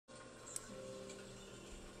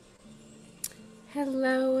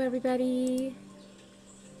Hello everybody,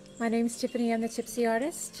 my name is Tiffany. I'm the Tipsy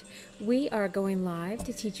Artist. We are going live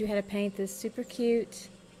to teach you how to paint this super cute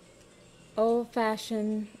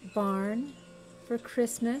old-fashioned barn for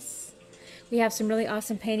Christmas. We have some really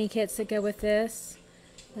awesome painting kits that go with this.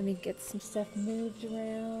 Let me get some stuff moved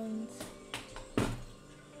around.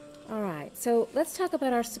 Alright, so let's talk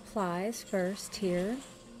about our supplies first here.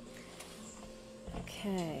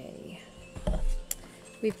 Okay.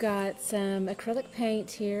 We've got some acrylic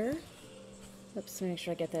paint here. Oops, let me make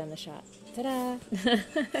sure I get that in the shot. Ta-da!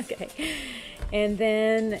 Okay. And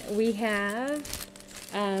then we have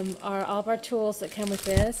all of our tools that come with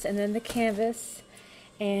this, and then the canvas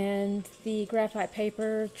and the graphite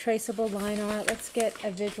paper, traceable line art. Let's get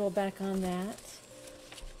a visual back on that.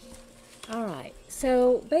 Alright,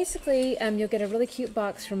 so basically you'll get a really cute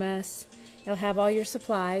box from us. It'll have all your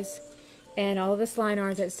supplies. And all of this line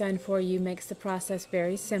art that's done for you makes the process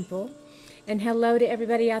very simple. And hello to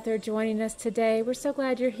everybody out there joining us today. We're so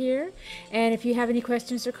glad you're here. And if you have any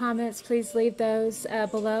questions or comments, please leave those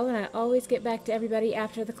below. And I always get back to everybody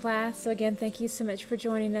after the class. So again, thank you so much for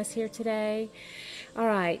joining us here today. All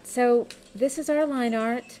right, so this is our line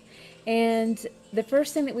art. And the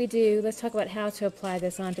first thing that we do, let's talk about how to apply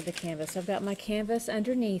this onto the canvas. I've got my canvas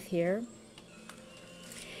underneath here.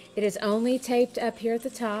 It is only taped up here at the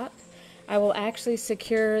top. I will actually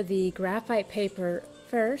secure the graphite paper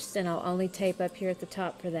first, and I'll only tape up here at the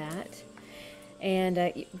top for that.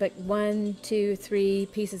 And but 1, 2, 3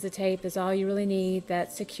 pieces of tape is all you really need.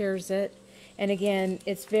 That secures it. And again,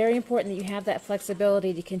 it's very important that you have that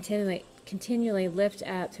flexibility to continually lift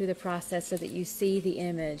up through the process so that you see the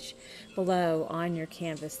image below on your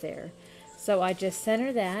canvas there. So I just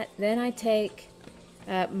center that. Then I take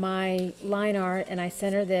my line art and I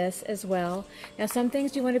center this as well. Now some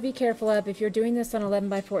things you want to be careful of. If you're doing this on 11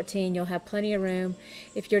 by 14, you'll have plenty of room.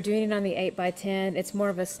 If you're doing it on the 8 by 10, it's more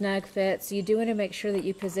of a snug fit, so you do want to make sure that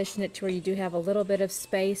you position it to where you do have a little bit of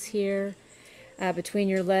space here between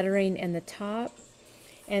your lettering and the top.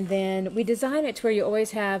 And then we design it to where you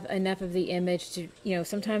always have enough of the image to,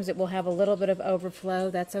 sometimes it will have a little bit of overflow,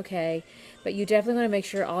 that's okay, but you definitely want to make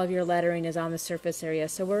sure all of your lettering is on the surface area.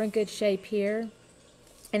 So we're in good shape here.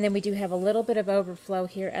 And then we do have a little bit of overflow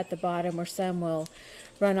here at the bottom where some will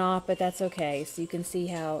run off, but that's okay. So you can see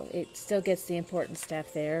how it still gets the important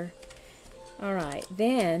stuff there. Alright,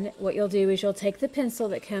 then what you'll do is you'll take the pencil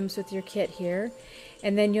that comes with your kit here,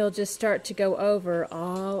 and then you'll just start to go over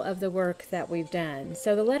all of the work that we've done.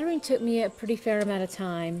 So the lettering took me a pretty fair amount of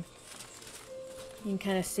time. You can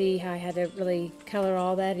kind of see how I had to really color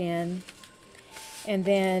all that in. And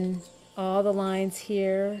then all the lines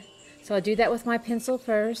here. So I'll do that with my pencil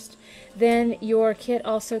first. Then your kit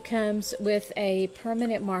also comes with a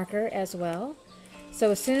permanent marker as well. So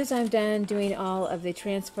as soon as I'm done doing all of the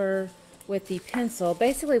transfer with the pencil,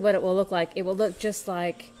 basically what it will look like, it will look just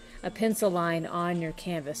like a pencil line on your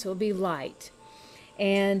canvas. It will be light.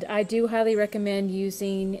 And I do highly recommend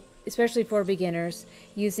using, especially for beginners,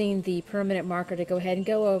 using the permanent marker to go ahead and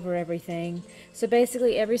go over everything. So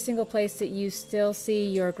basically every single place that you still see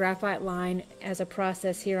your graphite line as a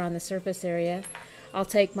process here on the surface area, I'll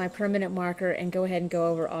take my permanent marker and go ahead and go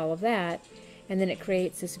over all of that. And then it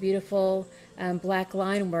creates this beautiful black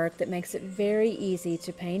line work that makes it very easy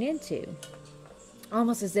to paint into.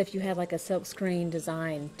 Almost as if you had like a silk screen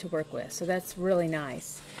design to work with. So that's really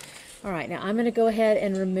nice. Alright, now I'm going to go ahead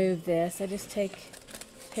and remove this. I just take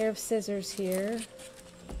pair of scissors here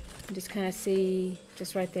and just kind of see,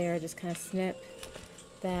 just right there, just kind of snip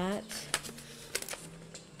that.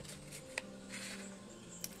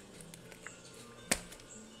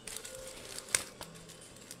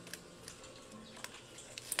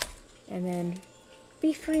 And then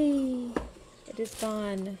be free. It is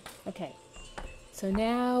gone. Okay. So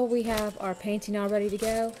now we have our painting all ready to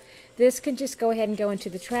go. This can just go ahead and go into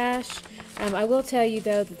the trash. I will tell you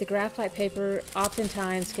though that the graphite paper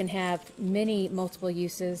oftentimes can have multiple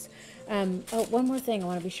uses. Oh, one more thing I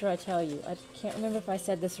want to be sure I tell you. I can't remember if I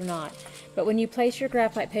said this or not. But when you place your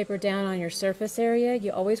graphite paper down on your surface area,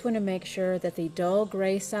 you always want to make sure that the dull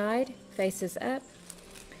gray side faces up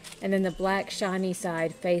and then the black shiny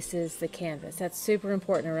side faces the canvas. That's super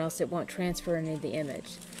important or else it won't transfer any of the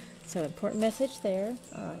image. So important message there.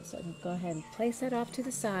 Alright, so I can go ahead and place that off to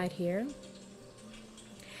the side here.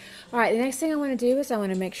 Alright, the next thing I want to do is I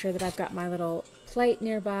want to make sure that I've got my little plate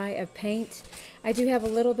nearby of paint. I do have a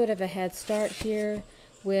little bit of a head start here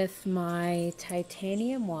with my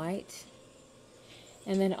titanium white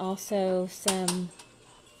and then also some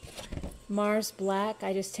Mars black.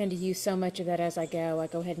 I just tend to use so much of that as I go. I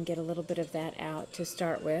go ahead and get a little bit of that out to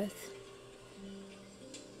start with.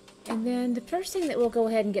 And then the first thing that we'll go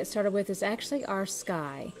ahead and get started with is actually our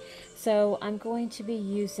sky. So I'm going to be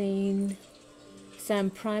using some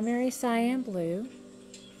primary cyan blue.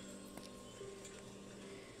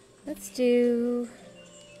 Let's do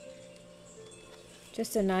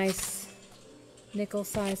just a nice nickel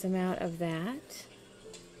size amount of that.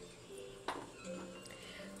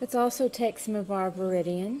 Let's also take some of our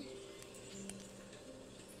Viridian.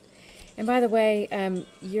 And by the way,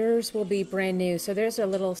 yours will be brand new, so there's a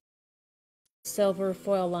little silver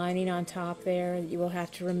foil lining on top there that you will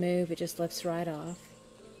have to remove. It just lifts right off.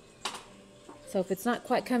 So if it's not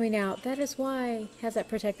quite coming out, that is why it has that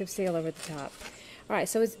protective seal over the top. Alright,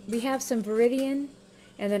 so we have some Viridian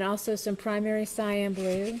and then also some primary cyan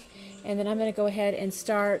blue. And then I'm going to go ahead and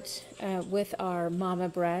start with our Mama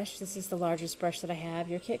brush. This is the largest brush that I have.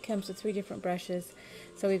 Your kit comes with 3 different brushes.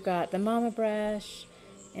 So we've got the Mama brush,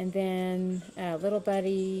 and then Little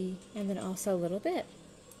Buddy, and then also Little Bit.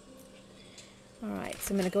 Alright,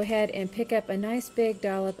 so I'm going to go ahead and pick up a nice big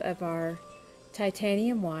dollop of our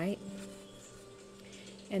titanium white.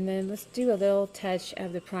 And then let's do a little touch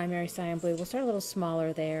of the primary cyan blue. We'll start a little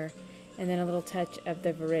smaller there. And then a little touch of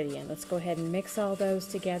the Viridian. Let's go ahead and mix all those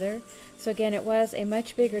together. So again, it was a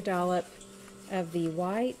much bigger dollop of the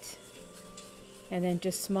white, and then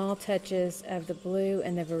just small touches of the blue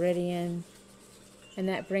and the Viridian, and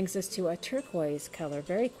that brings us to a turquoise color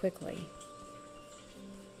very quickly.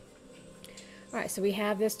 Alright, so we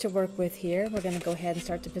have this to work with here. We're going to go ahead and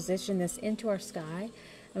start to position this into our sky.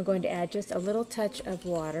 I'm going to add just a little touch of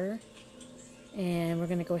water, and we're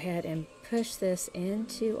going to go ahead and push this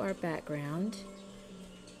into our background.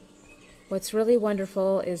 What's really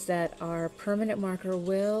wonderful is that our permanent marker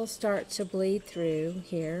will start to bleed through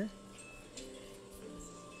here.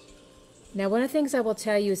 Now, one of the things I will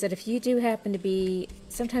tell you is that if you do happen to be,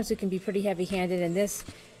 sometimes we can be pretty heavy-handed, and this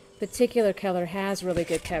particular color has really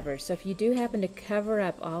good coverage. So if you do happen to cover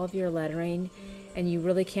up all of your lettering and you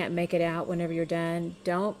really can't make it out whenever you're done,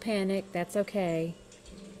 don't panic. That's okay.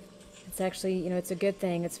 It's actually, you know, it's a good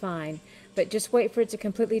thing. It's fine. But just wait for it to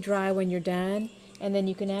completely dry when you're done, and then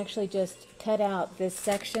you can actually just cut out this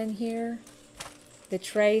section here, the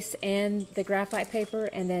trace and the graphite paper,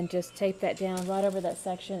 and then just tape that down right over that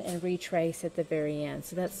section and retrace at the very end.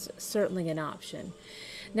 So that's certainly an option.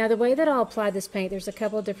 Now, the way that I'll apply this paint, there's a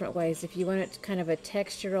couple of different ways. If you want it kind of a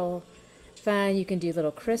textural fun, you can do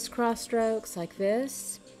little crisscross strokes like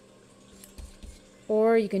this.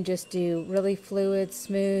 Or you can just do really fluid,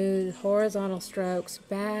 smooth, horizontal strokes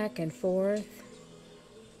back and forth.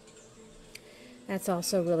 That's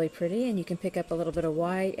also really pretty, and you can pick up a little bit of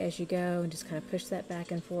white as you go and just kind of push that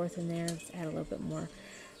back and forth in there. Let's add a little bit more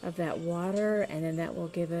of that water, and then that will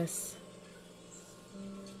give us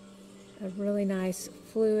a really nice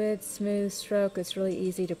fluid, smooth stroke. It's really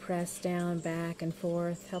easy to press down, back and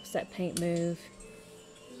forth. Helps that paint move.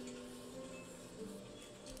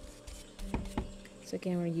 So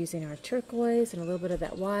again, we're using our turquoise and a little bit of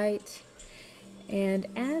that white. And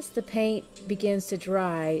as the paint begins to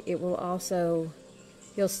dry, it will also,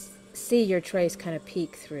 you'll see your trace kind of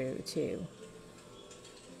peek through too.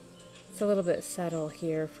 It's a little bit subtle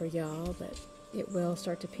here for y'all, but it will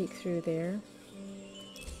start to peek through there.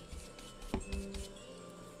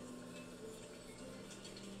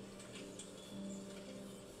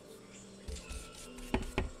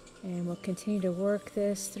 And we'll continue to work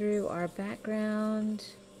this through our background.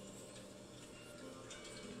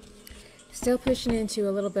 Still pushing into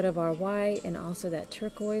a little bit of our white and also that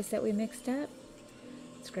turquoise that we mixed up.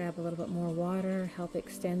 Let's grab a little bit more water, help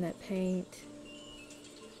extend that paint.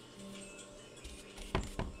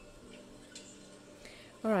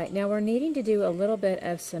 Alright, now we're needing to do a little bit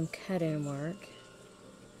of some cut-in work.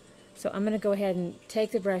 So I'm going to go ahead and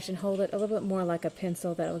take the brush and hold it a little bit more like a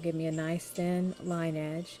pencil. That will give me a nice thin line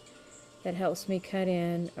edge. That helps me cut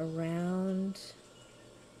in around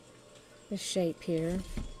the shape here.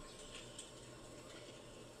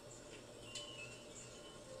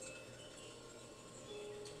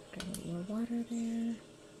 Grab a little more water there.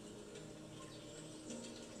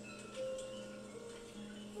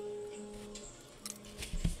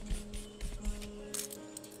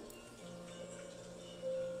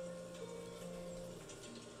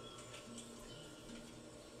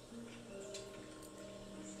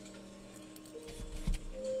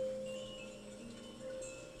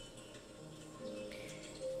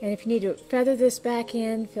 And if you need to feather this back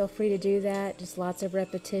in, feel free to do that. Just lots of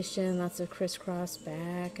repetition, lots of crisscross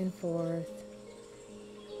back and forth.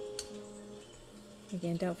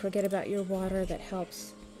 Again, don't forget about your water. That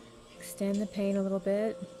helps extend the paint a little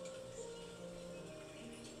bit.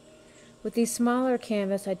 With these smaller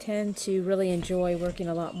canvas, I tend to really enjoy working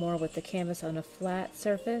a lot more with the canvas on a flat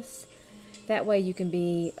surface. That way you can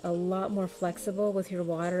be a lot more flexible with your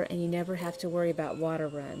water and you never have to worry about water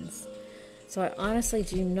runs. So I honestly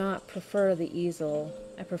do not prefer the easel.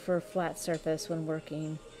 I prefer flat surface when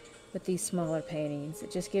working with these smaller paintings.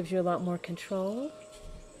 It just gives you a lot more control.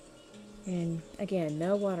 And again,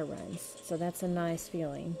 no water runs. So that's a nice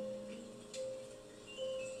feeling.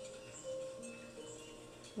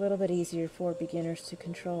 A little bit easier for beginners to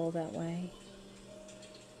control that way.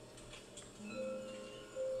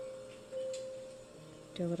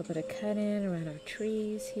 Do a little bit of cut in around our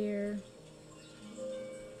trees here.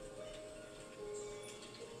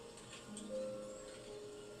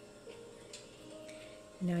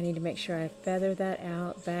 Now I need to make sure I feather that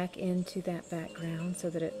out back into that background so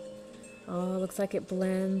that it all looks like it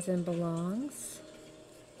blends and belongs.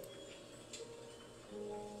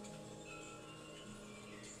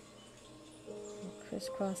 I'll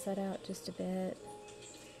crisscross that out just a bit.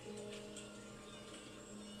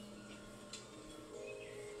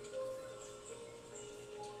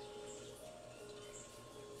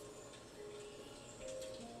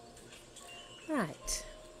 Right.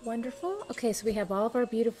 Wonderful. Okay, so we have all of our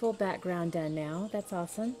beautiful background done now. That's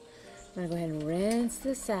awesome. I'm going to go ahead and rinse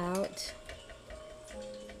this out.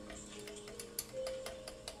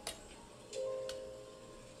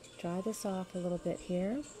 Dry this off a little bit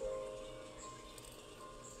here.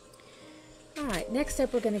 Alright, next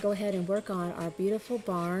up we're going to go ahead and work on our beautiful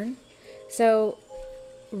barn. So,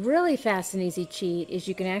 really fast and easy cheat is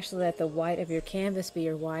you can actually let the white of your canvas be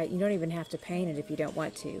your white. You don't even have to paint it if you don't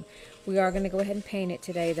want to. We are going to go ahead and paint it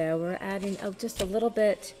today though. We're adding just a little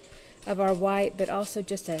bit of our white, but also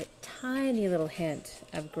just a tiny little hint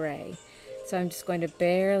of gray. So I'm just going to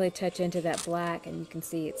barely touch into that black, and you can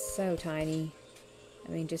see it's so tiny.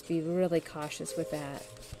 I mean, just be really cautious with that.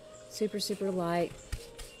 Super, super light.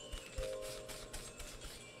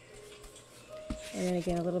 And then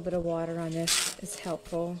again, a little bit of water on this is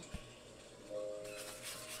helpful.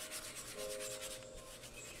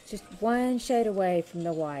 Just one shade away from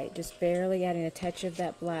the white, just barely adding a touch of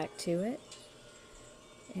that black to it.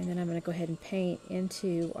 And then I'm going to go ahead and paint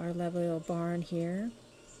into our lovely little barn here.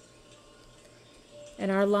 And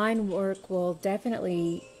our line work will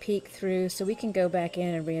definitely peek through, so we can go back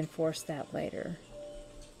in and reinforce that later.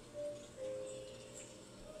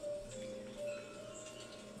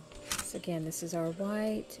 So again, this is our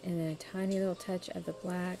white, and then a tiny little touch of the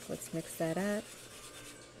black. Let's mix that up.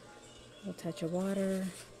 A little touch of water.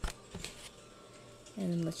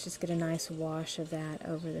 And let's just get a nice wash of that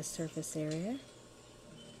over the surface area.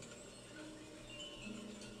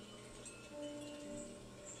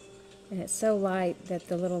 And it's so light that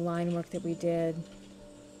the little line work that we did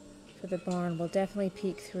for the barn will definitely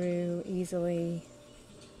peek through easily.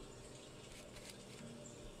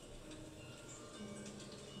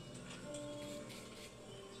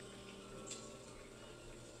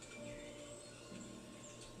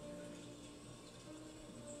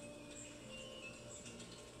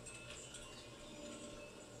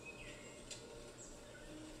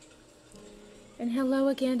 And hello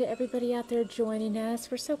again to everybody out there joining us.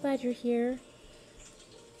 We're so glad you're here.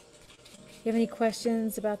 If you have any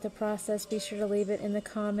questions about the process, be sure to leave it in the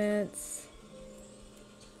comments.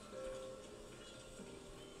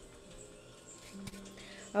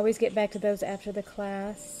 I always get back to those after the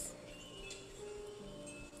class.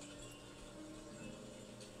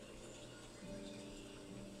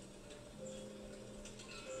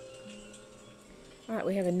 Alright,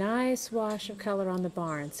 we have a nice wash of color on the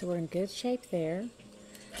barn, so we're in good shape there.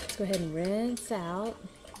 Let's go ahead and rinse out.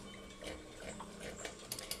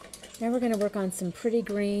 Now we're going to work on some pretty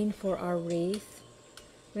green for our wreath.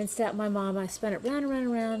 Rinsed out my mama. I spun it round and round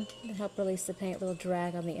and round to help release the paint. A little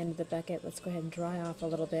drag on the end of the bucket. Let's go ahead and dry off a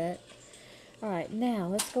little bit. Alright, now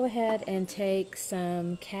let's go ahead and take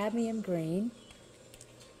some Cadmium Green.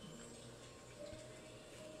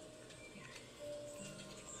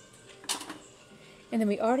 And then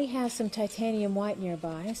we already have some titanium white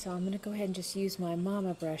nearby, so I'm going to go ahead and just use my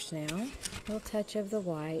mama brush now. A little touch of the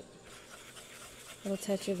white, a little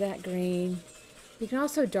touch of that green. You can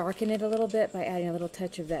also darken it a little bit by adding a little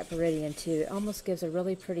touch of that Viridian too. It almost gives a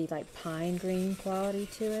really pretty like pine green quality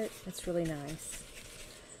to it. It's really nice.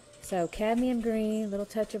 So cadmium green, a little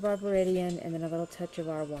touch of our Viridian, and then a little touch of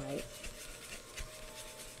our white.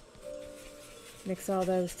 Mix all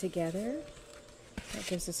those together. That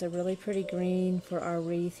gives us a really pretty green for our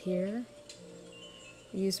wreath here.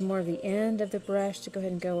 Use more of the end of the brush to go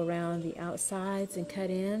ahead and go around the outsides and cut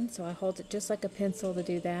in. So I hold it just like a pencil to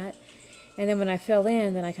do that. And then when I fill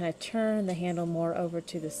in, then I kind of turn the handle more over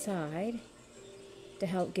to the side to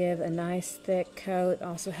help give a nice thick coat.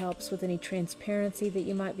 Also helps with any transparency that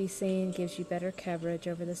you might be seeing, gives you better coverage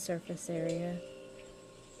over the surface area.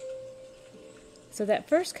 So that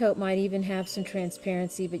first coat might even have some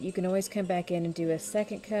transparency, but you can always come back in and do a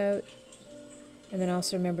second coat. And then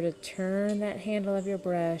also remember to turn that handle of your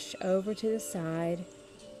brush over to the side.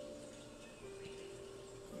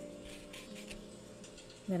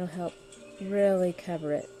 That'll help really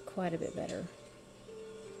cover it quite a bit better.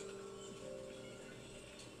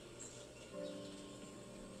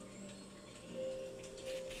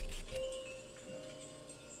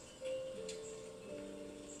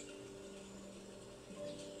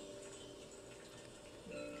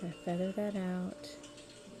 Kind of feather that out.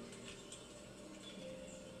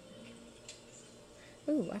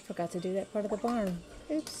 Ooh, I forgot to do that part of the barn.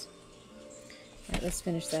 Oops. All right, let's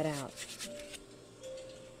finish that out.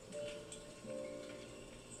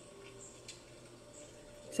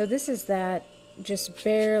 So this is that just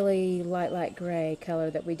barely light gray color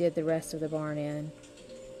that we did the rest of the barn in.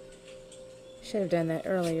 Should have done that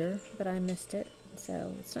earlier, but I missed it.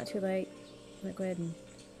 So it's not too late. I'm going to go ahead and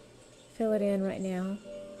fill it in right now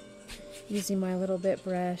using my little bit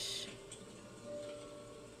brush.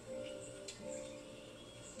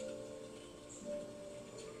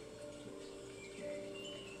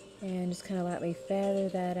 And just kind of lightly feather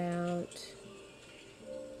that out.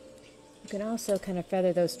 You can also kind of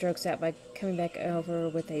feather those strokes out by coming back over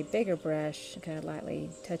with a bigger brush and kind of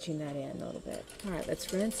lightly touching that in a little bit. All right,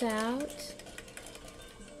 let's rinse out,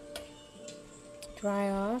 dry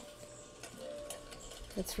off.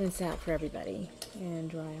 Let's rinse out for everybody and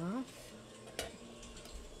dry off.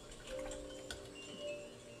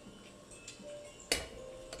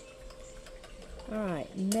 All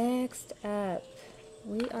right, next up,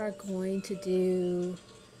 we are going to do,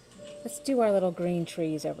 let's do our little green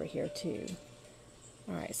trees over here too.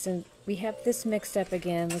 All right, so we have this mixed up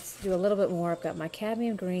again. Let's do a little bit more. I've got my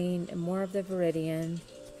cadmium green and more of the Viridian.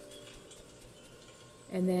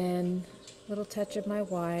 And then a little touch of my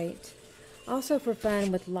white. Also for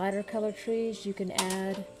fun with lighter colored trees, you can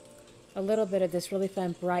add a little bit of this really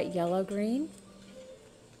fun bright yellow green.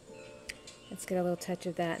 Let's get a little touch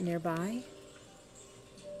of that nearby.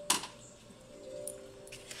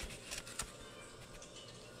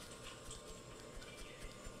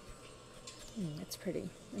 That's pretty.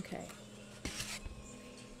 Okay.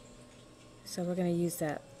 So we're going to use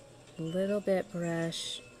that little bit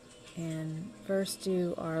brush and first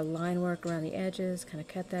do our line work around the edges, kind of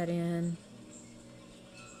cut that in.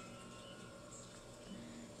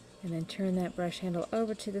 And then turn that brush handle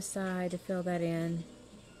over to the side to fill that in.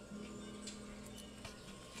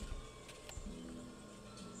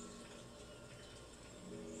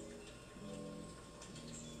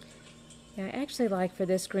 Now, I actually like for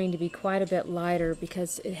this green to be quite a bit lighter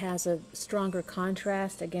because it has a stronger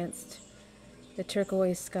contrast against the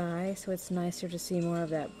turquoise sky, so it's nicer to see more of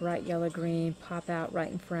that bright yellow green pop out right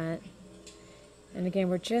in front. And again,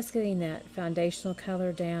 we're just getting that foundational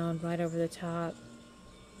color down right over the top.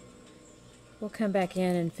 We'll come back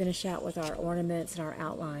in and finish out with our ornaments and our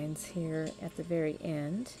outlines here at the very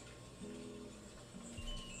end.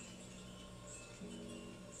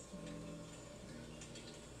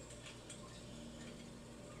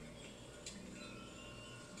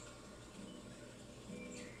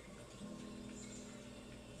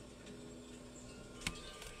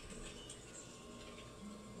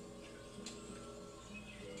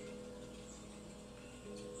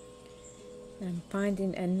 I'm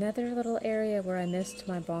finding another little area where I missed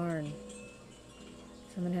my barn,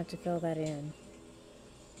 so I'm going to have to fill that in.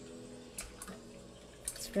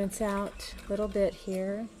 Let's rinse out a little bit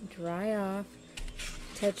here, dry off,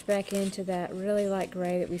 touch back into that really light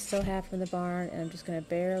gray that we still have from the barn, and I'm just going to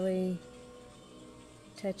barely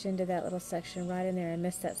touch into that little section right in there. I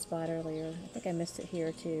missed that spot earlier. I think I missed it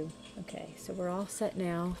here too. Okay, so we're all set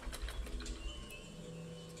now.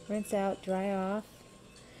 Rinse out, dry off.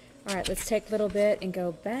 All right, let's take a little bit and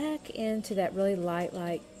go back into that really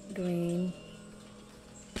light green.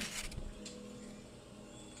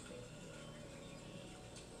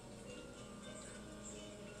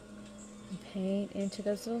 And paint into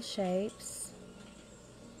those little shapes.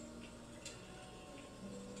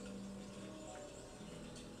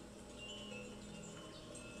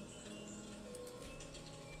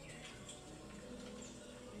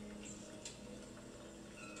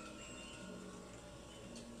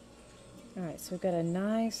 Alright, so we've got a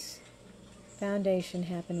nice foundation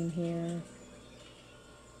happening here.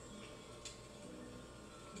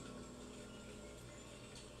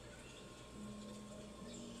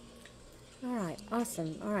 Alright,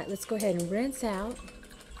 awesome. Alright, let's go ahead and rinse out,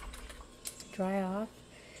 dry off.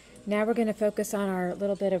 Now we're going to focus on our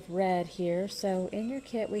little bit of red here. So in your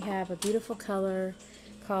kit we have a beautiful color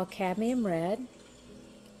called Cadmium Red.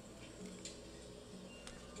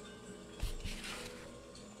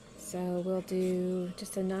 So we'll do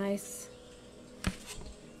just a nice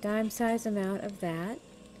dime size amount of that.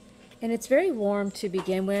 And it's very warm to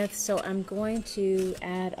begin with, so I'm going to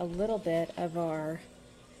add a little bit of our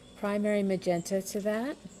primary magenta to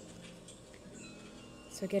that.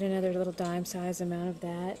 So get another little dime size amount of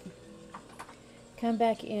that. Come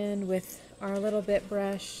back in with our little bit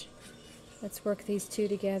brush. Let's work these two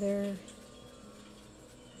together.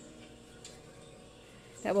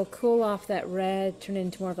 That will cool off that red, turn it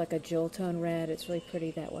into more of like a jewel tone red. It's really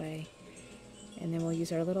pretty that way. And then we'll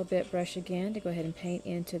use our little bit brush again to go ahead and paint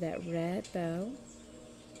into that red bow.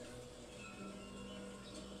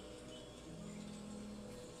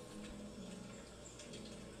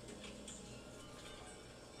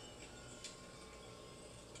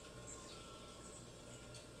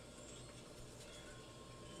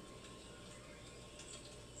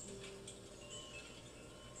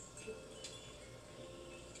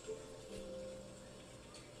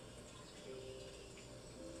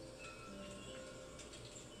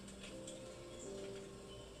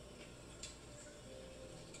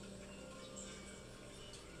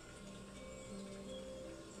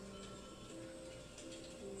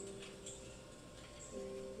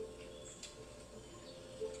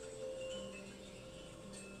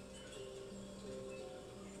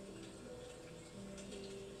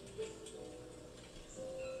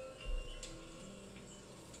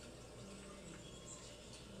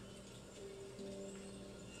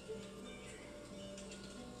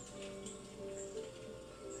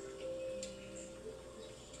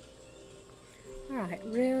 Alright,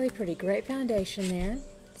 really pretty. Great foundation there.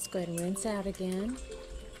 Let's go ahead and rinse out again.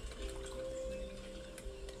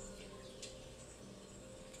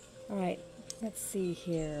 Alright, let's see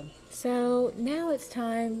here. So now it's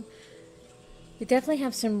time. We definitely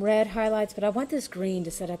have some red highlights, but I want this green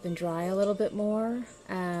to set up and dry a little bit more.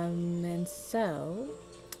 And so,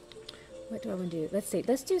 what do I want to do? Let's see.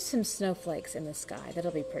 Let's do some snowflakes in the sky.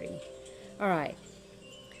 That'll be pretty. Alright,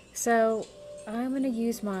 so I'm going to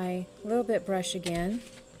use my little bit brush again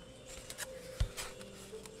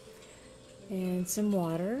and some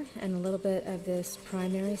water and a little bit of this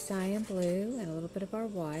primary cyan blue and a little bit of our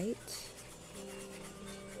white.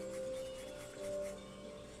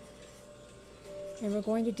 And we're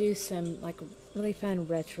going to do some like really fun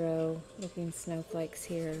retro looking snowflakes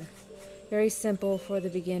here. Very simple for the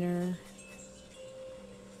beginner.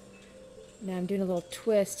 Now I'm doing a little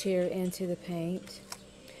twist here into the paint.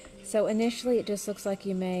 So initially it just looks like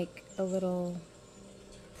you make a little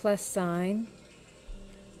plus sign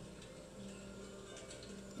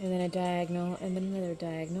and then a diagonal and then another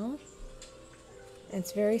diagonal. And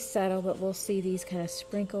it's very subtle, but we'll see these kind of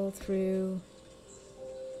sprinkle through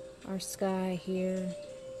our sky here.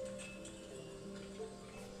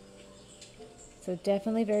 So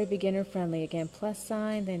definitely very beginner friendly. Again, plus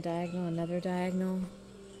sign, then diagonal, another diagonal.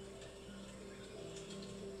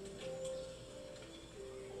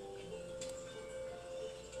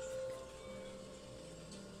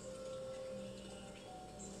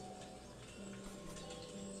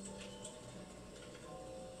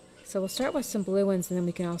 So we'll start with some blue ones and then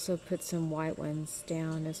we can also put some white ones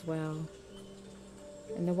down as well.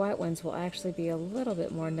 And the white ones will actually be a little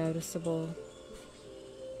bit more noticeable.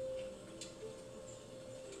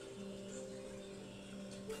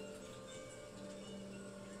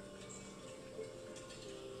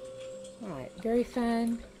 Alright, very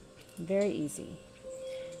fun, very easy.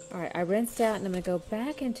 Alright, I rinsed out and I'm going to go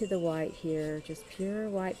back into the white here, just pure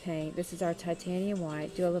white paint. This is our titanium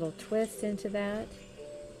white. Do a little twist into that.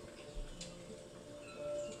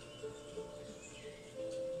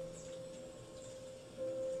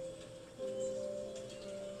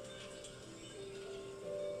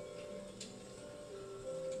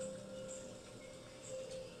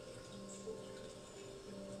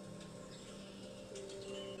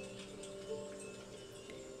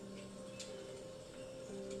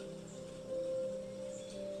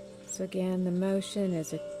 So again, the motion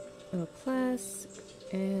is a little plus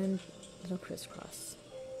and a little crisscross.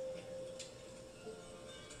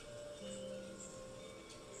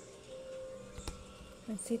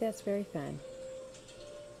 And see, that's very fun.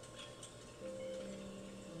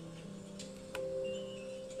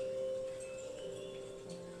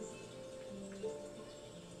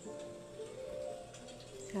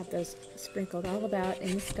 Got those sprinkled all about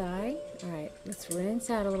in the sky. All right, let's rinse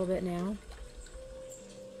out a little bit now.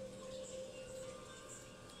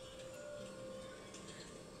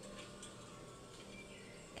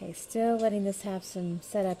 Okay, still letting this have some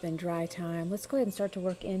setup and dry time. Let's go ahead and start to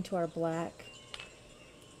work into our black.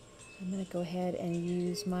 I'm going to go ahead and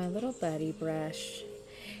use my little buddy brush.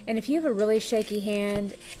 And if you have a really shaky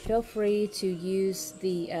hand, feel free to use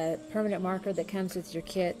the permanent marker that comes with your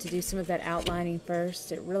kit to do some of that outlining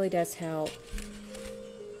first. It really does help.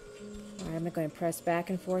 All right, I'm going to press back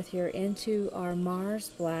and forth here into our Mars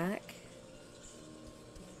black.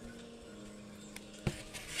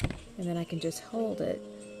 And then I can just hold it.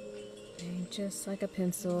 And just like a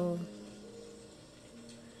pencil,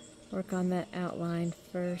 work on that outline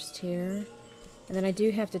first here. And then I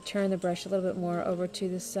do have to turn the brush a little bit more over to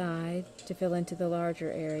the side to fill into the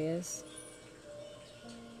larger areas.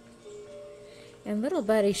 And little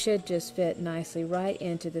buddy should just fit nicely right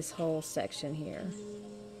into this whole section here.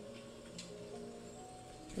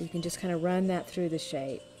 You can just kind of run that through the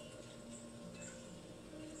shape.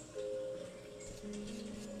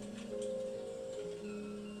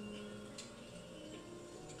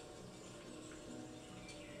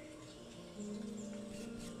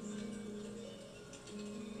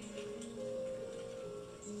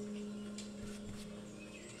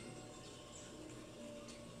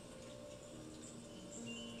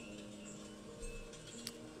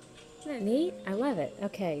 Isn't that neat? I love it.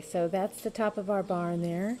 Okay, so that's the top of our barn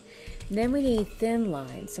there. And then we need thin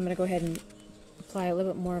lines. So I'm going to go ahead and apply a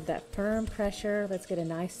little bit more of that firm pressure. Let's get a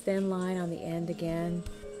nice thin line on the end again.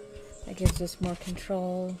 That gives us more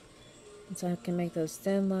control. And so I can make those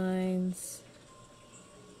thin lines.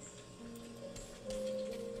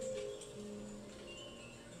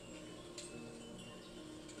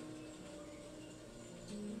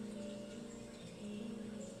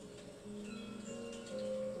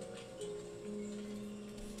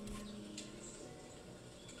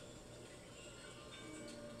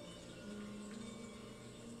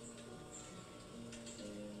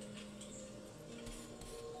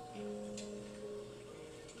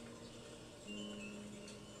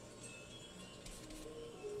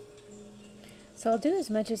 So I'll do as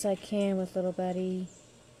much as I can with little buddy,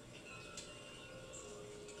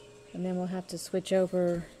 and then we'll have to switch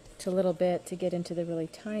over to little bit to get into the really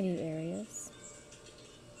tiny areas.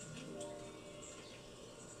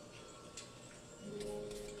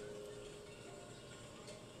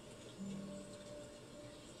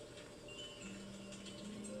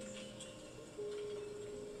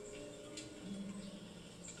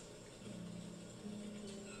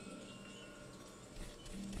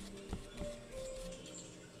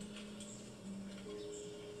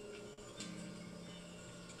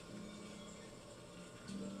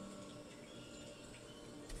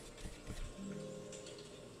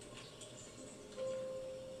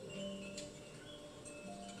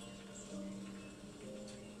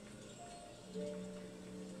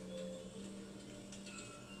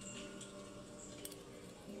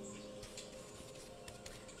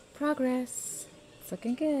 Progress. It's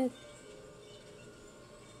looking good.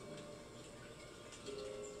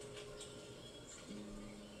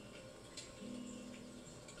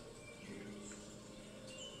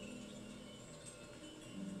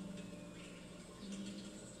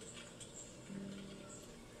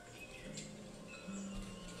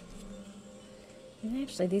 And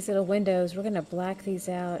actually, these little windows, we're going to black these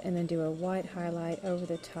out and then do a white highlight over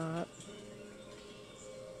the top.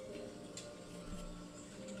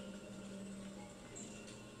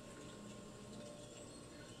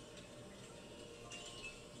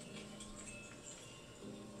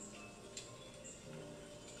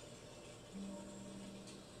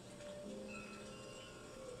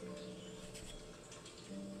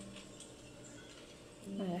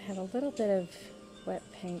 I have a little bit of wet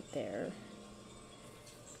paint there.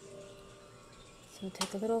 So I'll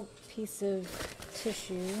take a little piece of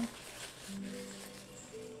tissue.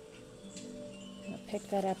 I'll pick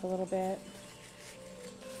that up a little bit.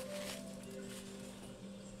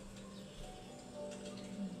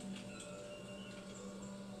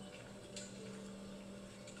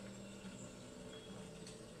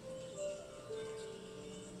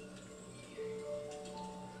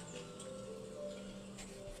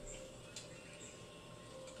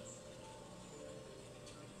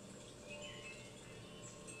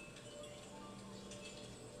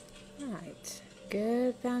 Alright,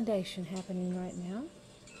 good foundation happening right now.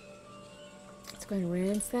 Let's go and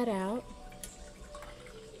rinse that out.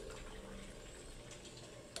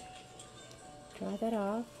 Dry that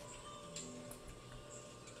off.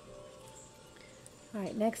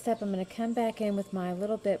 Alright, next up I'm going to come back in with my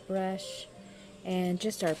little bit brush and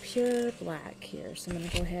just our pure black here. So I'm going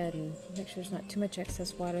to go ahead and make sure there's not too much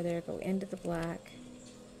excess water there. Go into the black.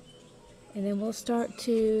 And then we'll start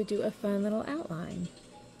to do a fun little outline.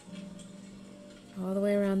 all the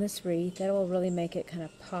way around this wreath. That will really make it kind of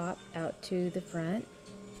pop out to the front.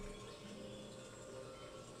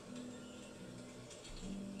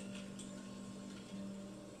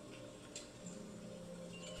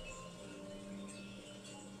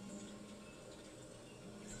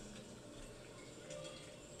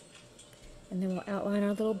 And then we'll outline our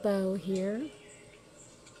little bow here.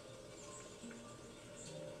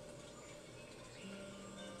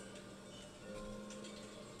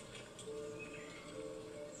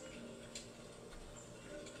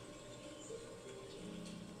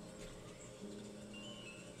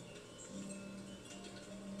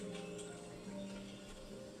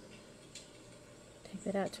 Take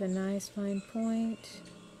that out to a nice fine point.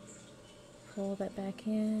 Pull that back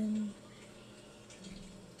in.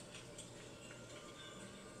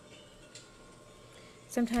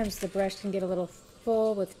 Sometimes the brush can get a little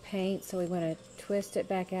full with paint, so we want to twist it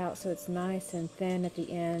back out so it's nice and thin at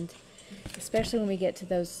the end, especially when we get to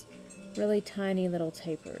those really tiny little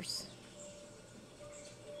tapers.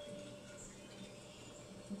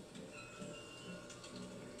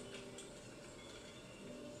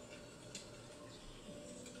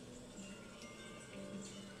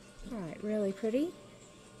 Alright, really pretty.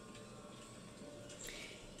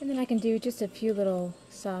 And then I can do just a few little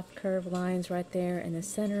soft curved lines right there in the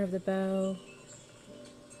center of the bow.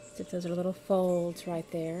 So those are little folds right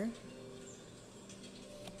there.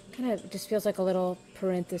 Kind of just feels like a little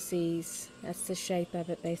parentheses. That's the shape of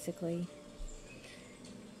it basically.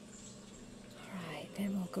 Alright,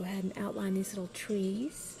 then we'll go ahead and outline these little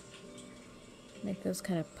trees. Make those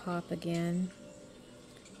kind of pop again.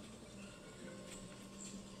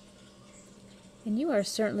 And you are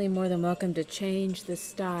certainly more than welcome to change the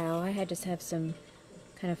style. I just have some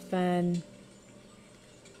kind of fun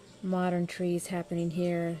modern trees happening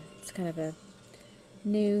here. It's kind of a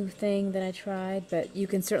new thing that I tried, but you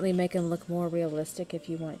can certainly make them look more realistic if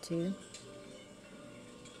you want to.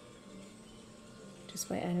 Just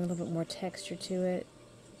by adding a little bit more texture to it.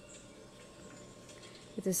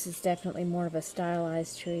 But this is definitely more of a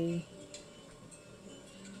stylized tree.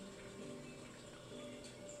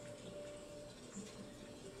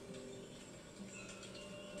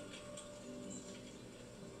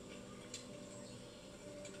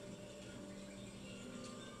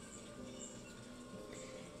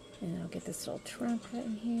 And I'll get this little trunk right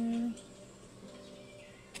in here.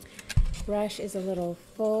 Brush is a little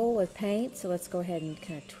full with paint, so let's go ahead and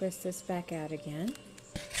kind of twist this back out again.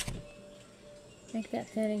 Make that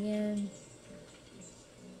thin again.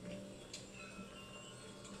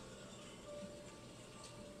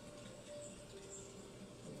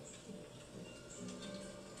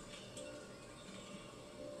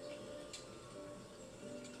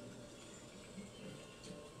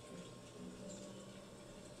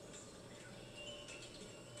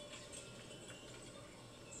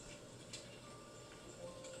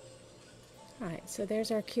 Alright, so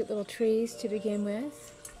there's our cute little trees to begin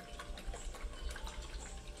with.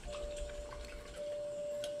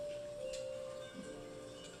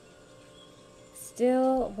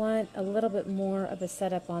 Still want a little bit more of a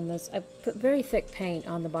setup on those. I put very thick paint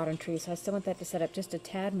on the bottom tree, so I still want that to set up just a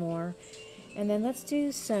tad more. And then let's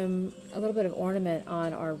do a little bit of ornament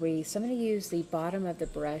on our wreath. So I'm going to use the bottom of the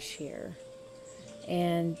brush here.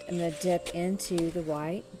 And I'm going to dip into the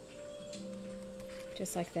white.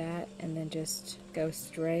 Just like that, and then just go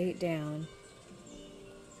straight down.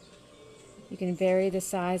 You can vary the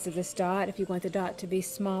size of this dot. If you want the dot to be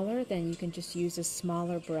smaller, then you can just use a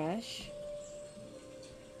smaller brush.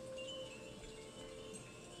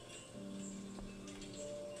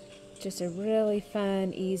 Just a really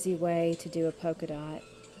fun, easy way to do a polka dot.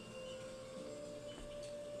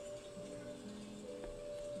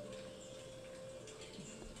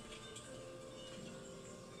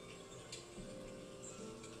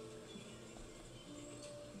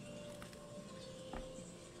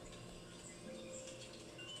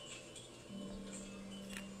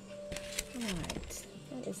 Alright,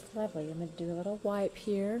 that is lovely. I'm going to do a little wipe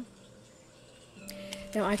here.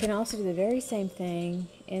 Now I can also do the very same thing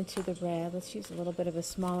into the red. Let's use a little bit of a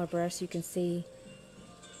smaller brush so you can see.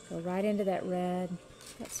 Go right into that red.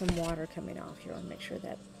 Got some water coming off here. I want to make sure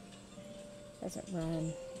that doesn't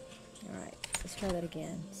run. Alright, let's try that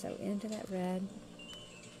again. So into that red.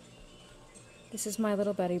 This is my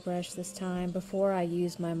little buddy brush this time before I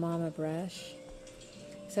use my mama brush.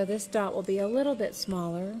 So this dot will be a little bit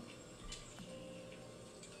smaller.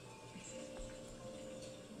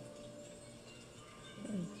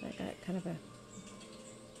 I got kind of a,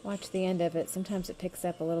 watch the end of it. Sometimes it picks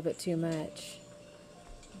up a little bit too much.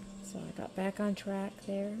 So I got back on track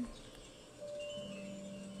there.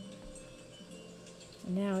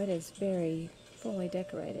 And now it is very fully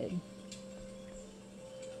decorated.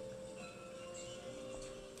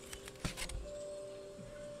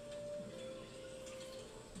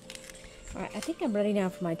 Alright, I think I'm ready now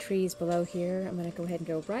for my trees below here. I'm going to go ahead and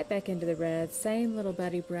go right back into the red. Same little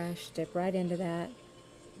buddy brush, dip right into that.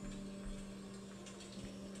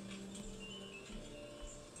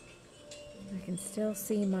 I can still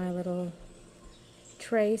see my little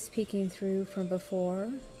trace peeking through from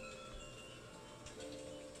before.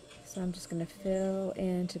 So I'm just going to fill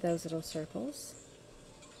into those little circles.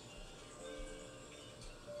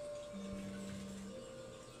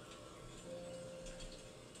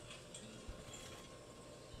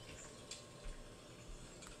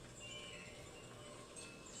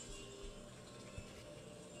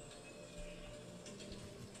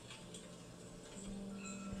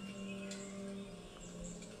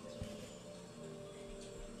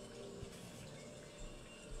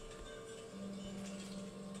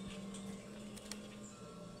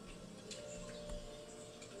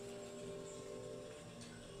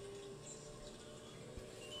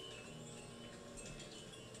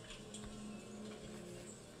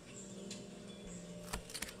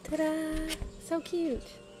 Ta-da! So cute!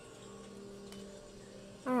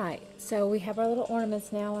 Alright, so we have our little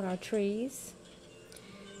ornaments now on our trees.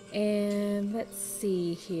 And let's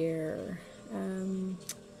see here.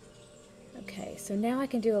 Okay, so now I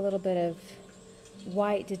can do a little bit of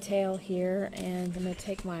white detail here, and I'm going to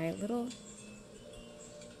take my little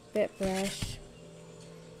bit brush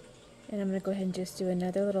and I'm going to go ahead and just do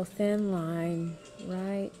another little thin line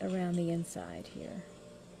right around the inside here.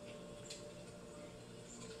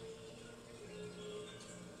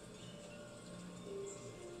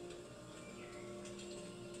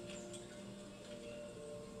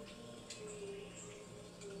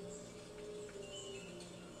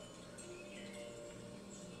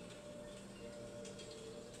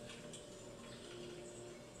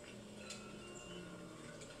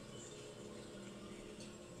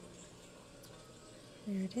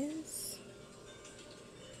 There it is.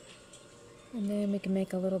 And then we can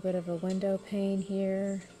make a little bit of a window pane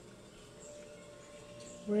here.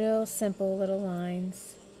 Real simple little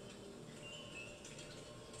lines.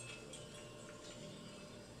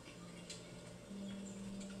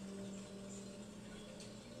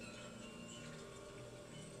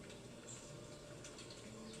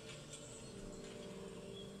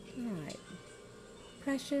 Alright,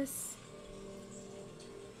 precious.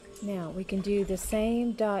 Now we can do the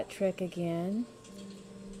same dot trick again.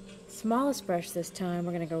 Smallest brush this time,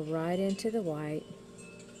 we're going to go right into the white.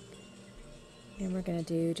 And we're going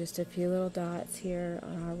to do just a few little dots here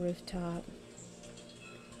on our rooftop.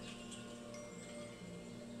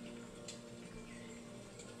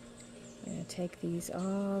 I'm going to take these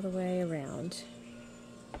all the way around.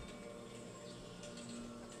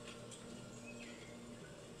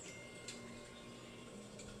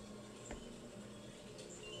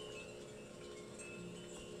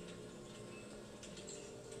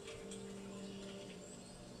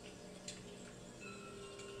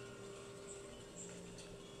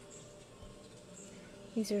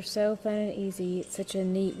 These are so fun and easy. It's such a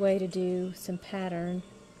neat way to do some pattern.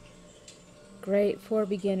 Great for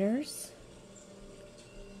beginners.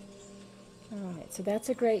 Alright, so that's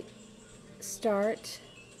a great start.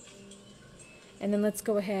 And then let's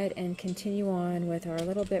go ahead and continue on with our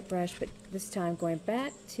little bit brush, but this time going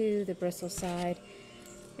back to the bristle side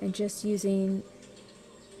and just using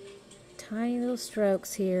tiny little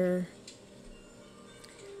strokes here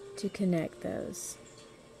to connect those.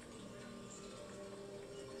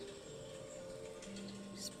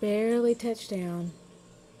 Barely touch down.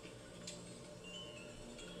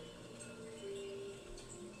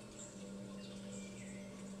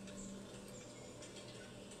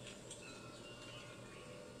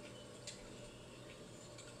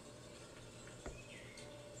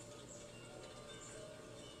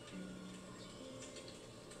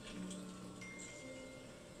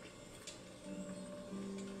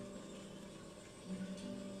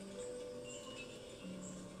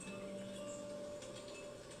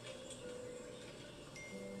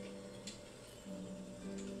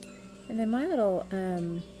 And then my little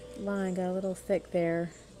line got a little thick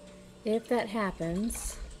there. If that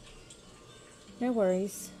happens, no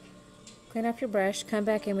worries. Clean off your brush, come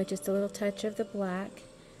back in with just a little touch of the black,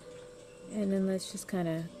 and then let's just kind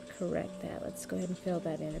of correct that. Let's go ahead and fill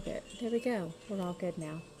that in a bit. There we go. We're all good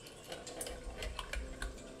now.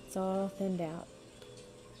 It's all thinned out.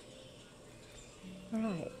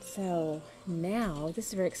 Alright, so now, this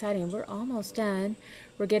is very exciting. We're almost done.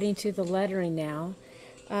 We're getting to the lettering now.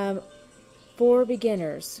 For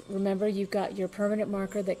beginners, remember you've got your permanent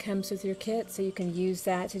marker that comes with your kit, so you can use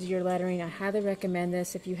that to do your lettering. I highly recommend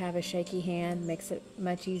this if you have a shaky hand, makes it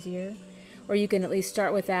much easier. Or you can at least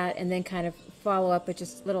start with that and then kind of follow up with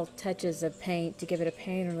just little touches of paint to give it a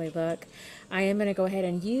painterly look. I am going to go ahead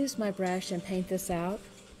and use my brush and paint this out.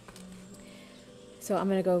 So I'm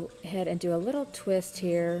going to go ahead and do a little twist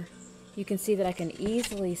here. You can see that I can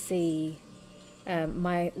easily see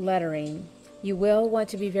my lettering. You will want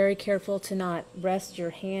to be very careful to not rest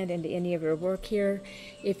your hand into any of your work here.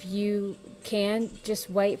 If you can,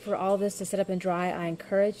 just wait for all this to set up and dry. I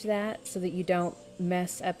encourage that so that you don't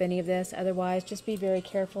mess up any of this. Otherwise, just be very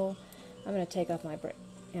careful. I'm going to take off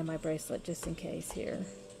my bracelet just in case here.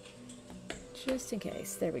 Just in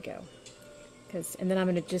case. There we go. And then I'm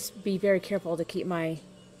going to just be very careful to keep my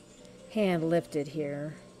hand lifted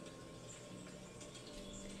here.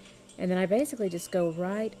 And then I basically just go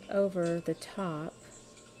right over the top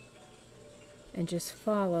and just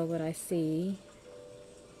follow what I see.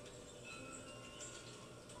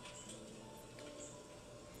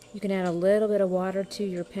 You can add a little bit of water to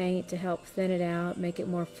your paint to help thin it out, make it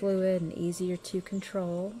more fluid and easier to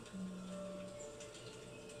control.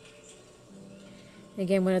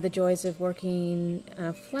 Again, one of the joys of working on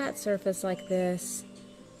a flat surface like this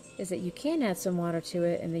is that you can add some water to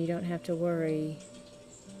it and then you don't have to worry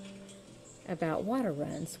about water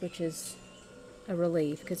runs, which is a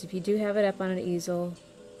relief, because if you do have it up on an easel,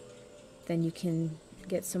 then you can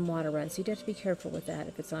get some water runs. So you have to be careful with that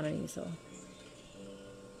if it's on an easel.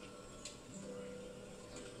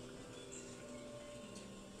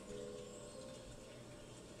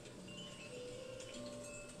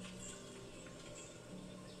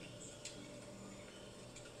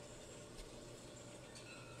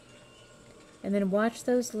 And then watch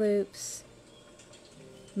those loops.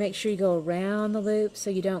 Make sure you go around the loop so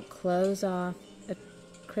you don't close off a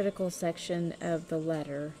critical section of the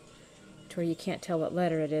letter to where you can't tell what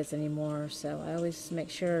letter it is anymore. So I always make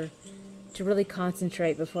sure to really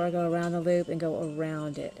concentrate before I go around the loop and go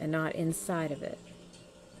around it and not inside of it.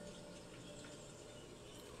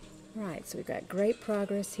 Right, so we've got great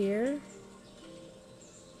progress here.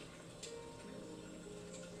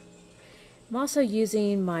 I'm also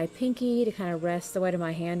using my pinky to kind of rest the weight of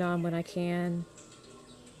my hand on when I can.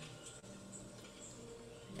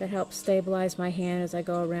 That helps stabilize my hand as I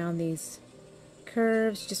go around these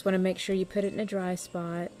curves. Just want to make sure you put it in a dry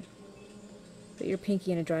spot. Put your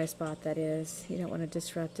pinky in a dry spot, that is. You don't want to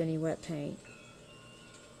disrupt any wet paint.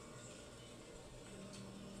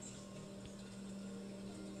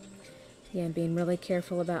 Again, being really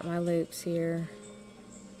careful about my loops here.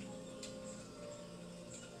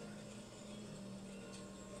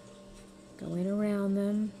 Going around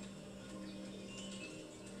them.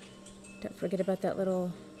 Don't forget about that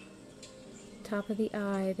little top of the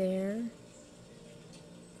eye there.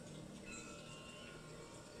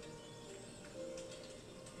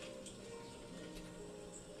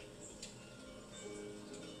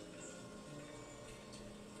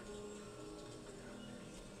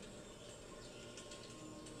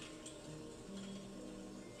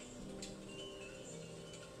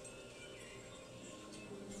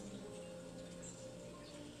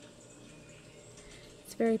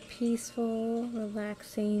 It's a very peaceful,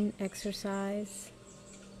 relaxing exercise.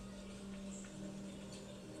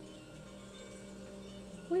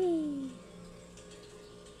 Whee!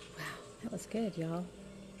 Wow, that was good, y'all.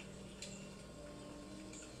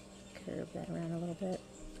 Curve that around a little bit.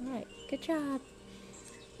 All right, good job.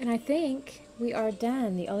 And I think we are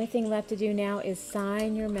done. The only thing left to do now is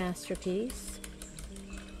sign your masterpiece.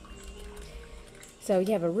 So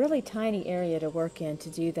you have a really tiny area to work in to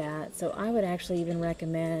do that. So I would actually even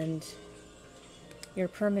recommend your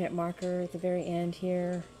permanent marker at the very end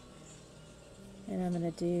here. And I'm going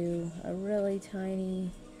to do a really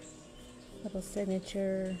tiny little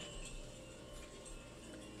signature.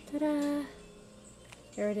 Ta-da!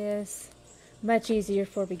 There it is. Much easier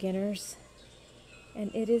for beginners.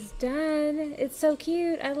 And it is done. It's so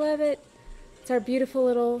cute. I love it. It's our beautiful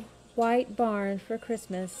little white barn for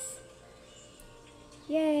Christmas.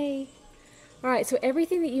 Yay! Alright, so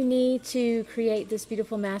everything that you need to create this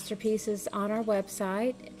beautiful masterpiece is on our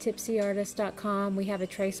website, tipsyartist.com. We have a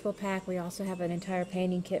traceable pack. We also have an entire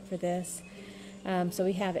painting kit for this. So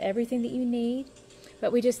we have everything that you need.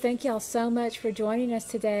 But we just thank y'all so much for joining us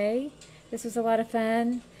today. This was a lot of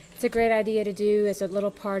fun. It's a great idea to do as a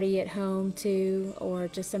little party at home too, or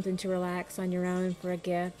just something to relax on your own for a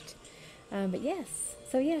gift. But yes,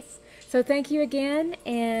 so thank you again,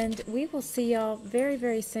 and we will see y'all very,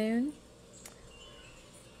 very soon.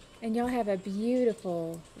 And y'all have a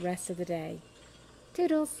beautiful rest of the day.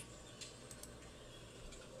 Toodles!